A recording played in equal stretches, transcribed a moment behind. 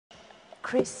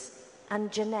Chris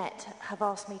and Jeanette have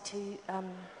asked me to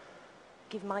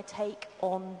give my take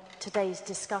on today's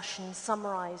discussion,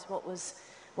 summarise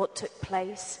what took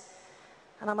place.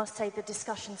 And I must say the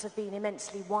discussions have been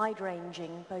immensely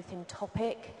wide-ranging, both in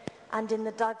topic and in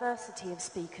the diversity of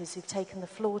speakers who've taken the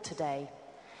floor today.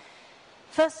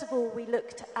 First of all, we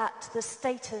looked at the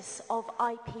status of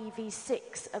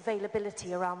IPv6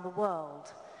 availability around the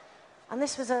world. And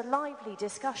this was a lively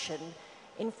discussion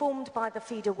informed by the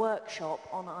feeder workshop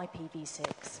on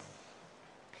IPv6.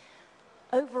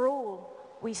 Overall,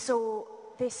 we saw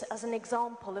this as an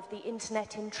example of the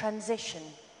internet in transition,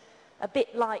 a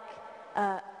bit like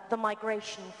the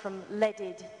migration from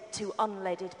leaded to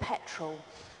unleaded petrol,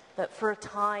 that for a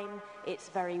time it's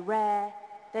very rare,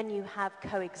 then you have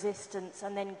coexistence,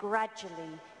 and then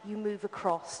gradually you move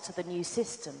across to the new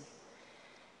system.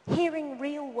 Hearing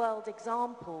real-world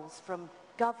examples from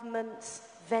governments,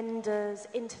 vendors,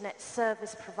 internet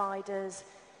service providers,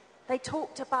 they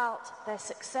talked about their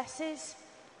successes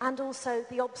and also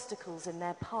the obstacles in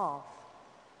their path.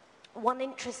 One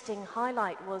interesting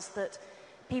highlight was that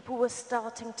people were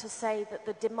starting to say that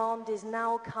the demand is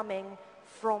now coming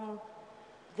from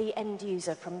the end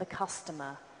user, from the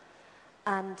customer,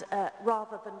 and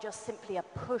rather than just simply a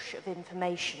push of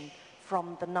information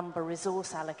from the number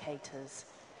resource allocators.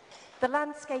 The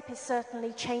landscape is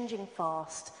certainly changing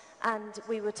fast, and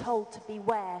we were told to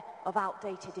beware of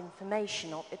outdated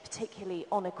information, particularly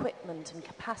on equipment and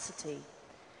capacity.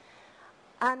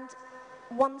 And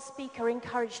one speaker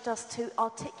encouraged us to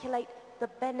articulate the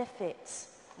benefits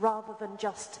rather than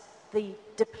just the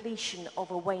depletion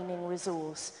of a waning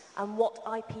resource and what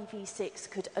IPv6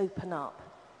 could open up.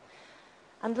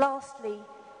 And lastly,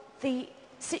 the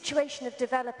situation of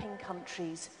developing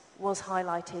countries was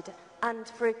highlighted,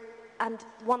 and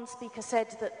one speaker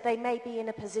said that they may be in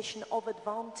a position of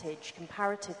advantage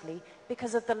comparatively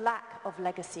because of the lack of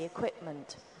legacy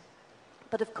equipment.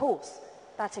 But of course,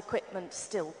 that equipment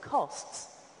still costs.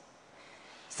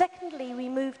 Secondly, we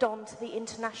moved on to the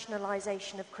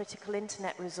internationalisation of critical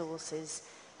internet resources,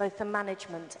 both the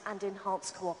management and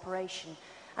enhanced cooperation.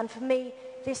 And for me,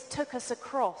 this took us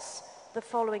across the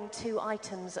following two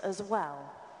items as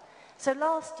well. So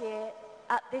last year,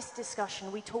 at this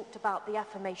discussion, we talked about the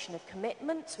affirmation of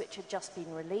commitments, which had just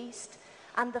been released,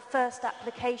 and the first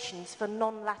applications for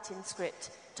non-Latin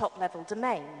script top-level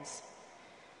domains.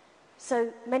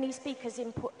 So many speakers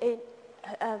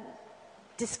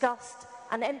discussed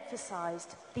and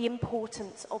emphasised the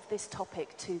importance of this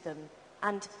topic to them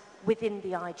and within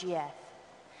the IGF.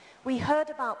 We heard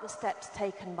about the steps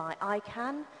taken by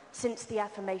ICANN since the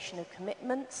affirmation of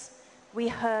commitments. We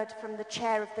heard from the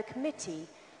chair of the committee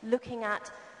looking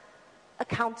at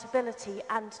accountability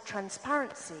and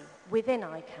transparency within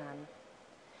ICANN.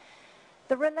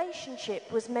 The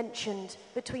relationship was mentioned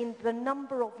between the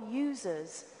number of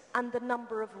users and the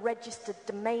number of registered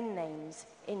domain names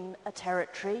in a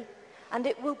territory, and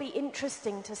it will be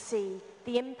interesting to see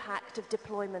the impact of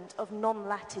deployment of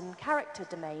non-Latin character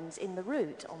domains in the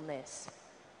route on this.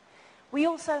 We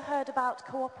also heard about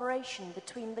cooperation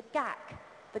between the GAC,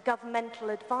 the Governmental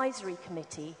Advisory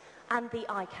Committee, and the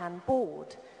ICANN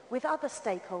board, with other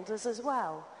stakeholders as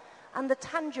well, and the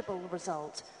tangible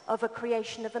result of a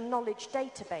creation of a knowledge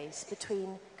database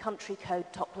between country code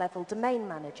top-level domain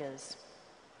managers.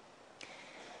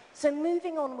 So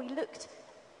moving on, we looked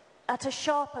at a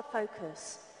sharper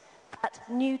focus at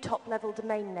new top-level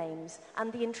domain names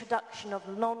and the introduction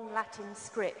of non-Latin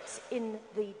scripts in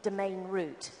the domain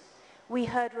route. We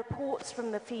heard reports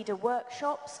from the feeder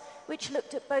workshops, which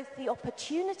looked at both the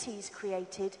opportunities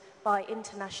created by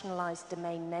internationalised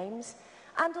domain names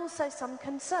and also some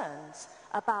concerns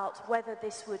about whether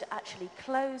this would actually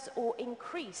close or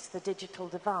increase the digital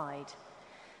divide.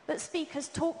 But speakers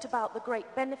talked about the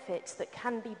great benefits that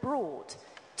can be brought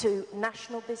to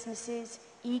national businesses,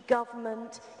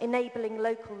 e-government, enabling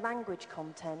local language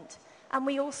content. And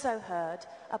we also heard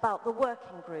about the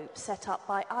working group set up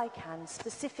by ICANN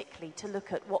specifically to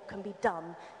look at what can be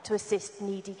done to assist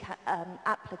needy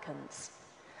applicants.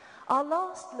 Our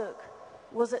last look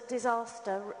was at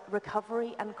disaster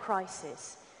recovery and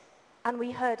crisis, and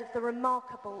we heard of the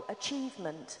remarkable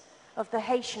achievement of the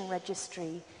Haitian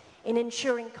Registry in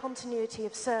ensuring continuity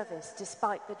of service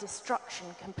despite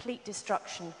the complete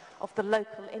destruction of the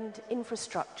local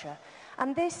infrastructure.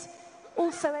 And this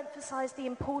also emphasised the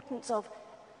importance of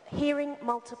hearing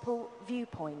multiple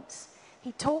viewpoints.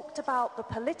 He talked about the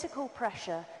political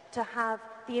pressure to have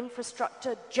the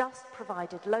infrastructure just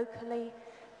provided locally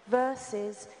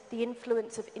versus the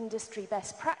influence of industry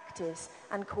best practice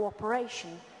and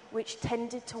cooperation, which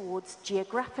tended towards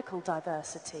geographical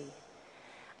diversity.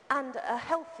 And a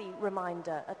healthy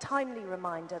reminder, a timely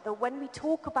reminder, that when we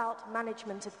talk about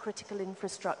management of critical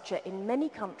infrastructure in many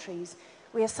countries,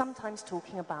 we are sometimes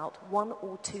talking about 1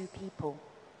 or 2 people.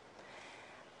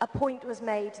 A point was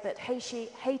made that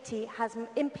Haiti has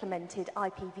implemented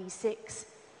IPv6.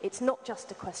 It's not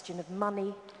just a question of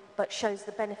money, but shows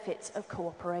the benefits of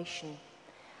cooperation.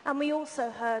 And we also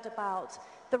heard about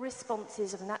the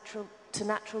responses of natural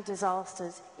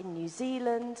disasters in New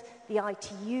Zealand, the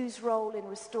ITU's role in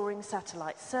restoring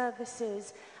satellite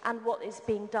services, and what is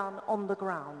being done on the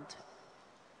ground.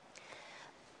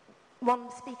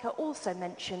 One speaker also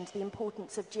mentioned the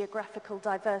importance of geographical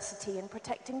diversity in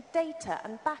protecting data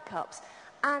and backups,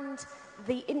 and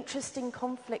the interesting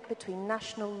conflict between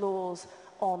national laws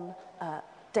on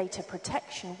data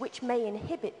protection, which may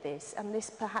inhibit this, and this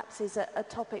perhaps is a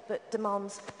topic that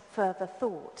demands further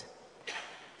thought.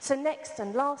 So next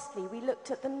and lastly, we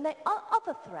looked at the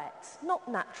other threats, not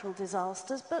natural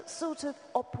disasters, but sort of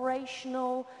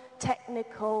operational,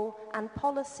 technical and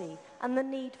policy, and the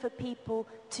need for people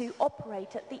to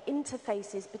operate at the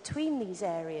interfaces between these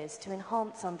areas to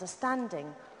enhance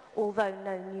understanding, although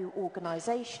no new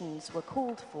organisations were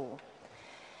called for.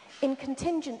 In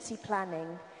contingency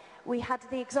planning, we had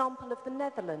the example of the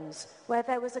Netherlands, where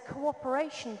there was a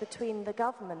cooperation between the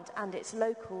government and its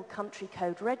local country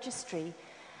code registry,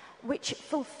 which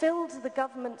fulfilled the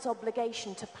government's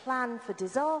obligation to plan for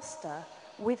disaster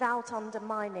without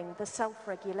undermining the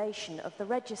self-regulation of the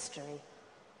registry.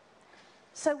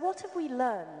 So what have we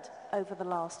learned over the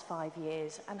last 5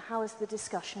 years, and how has the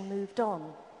discussion moved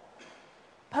on?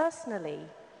 Personally,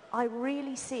 I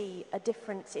really see a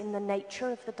difference in the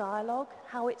nature of the dialogue,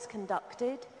 how it's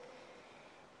conducted.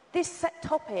 This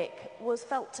topic was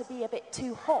felt to be a bit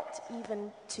too hot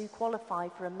even to qualify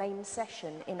for a main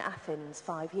session in Athens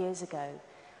 5 years ago,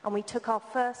 and we took our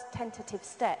first tentative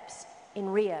steps in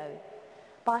Rio.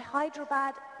 By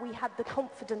Hyderabad, we had the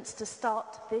confidence to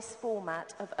start this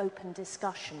format of open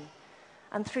discussion,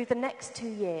 and through the next 2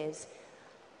 years,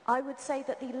 I would say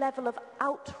that the level of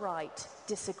outright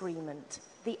disagreement,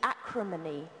 the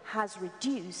acrimony, has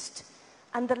reduced,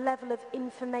 and the level of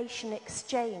information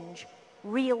exchange,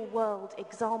 real-world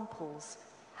examples,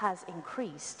 has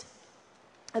increased.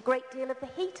 A great deal of the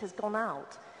heat has gone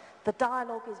out. The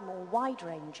dialogue is more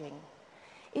wide-ranging.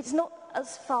 It's not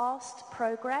as fast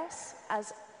progress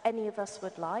as any of us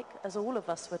would like, as all of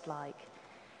us would like,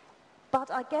 but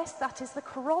I guess that is the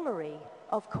corollary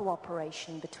of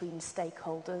cooperation between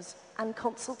stakeholders and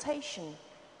consultation.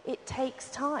 It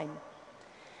takes time.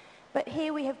 But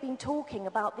here we have been talking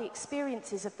about the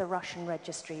experiences of the Russian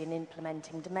registry in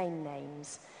implementing domain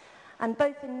names. And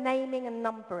both in naming and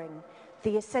numbering,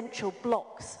 the essential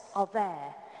blocks are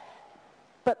there.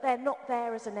 But they're not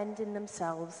there as an end in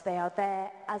themselves. They are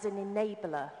there as an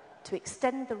enabler to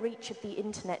extend the reach of the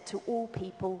internet to all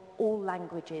people, all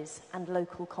languages, and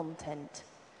local content.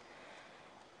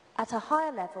 At a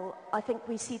higher level, I think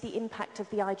we see the impact of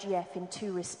the IGF in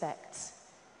 2 respects.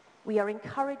 We are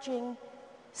encouraging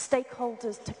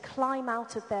stakeholders to climb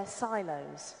out of their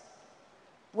silos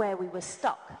where we were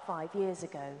stuck 5 years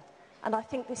ago. And I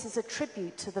think this is a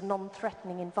tribute to the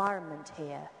non-threatening environment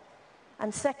here.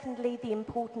 And secondly, the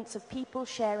importance of people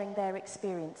sharing their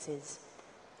experiences.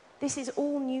 This is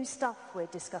all new stuff we're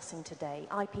discussing today.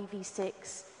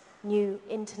 IPv6, new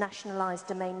internationalized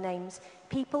domain names.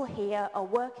 People here are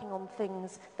working on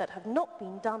things that have not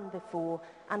been done before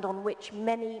and on which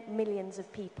many millions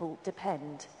of people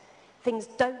depend. Things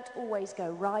don't always go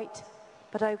right,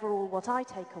 but overall what I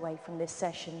take away from this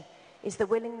session is the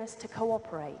willingness to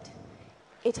cooperate.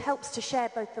 It helps to share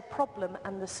both the problem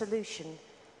and the solution,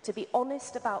 to be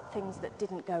honest about things that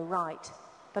didn't go right,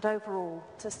 but overall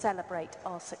to celebrate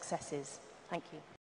our successes. Thank you.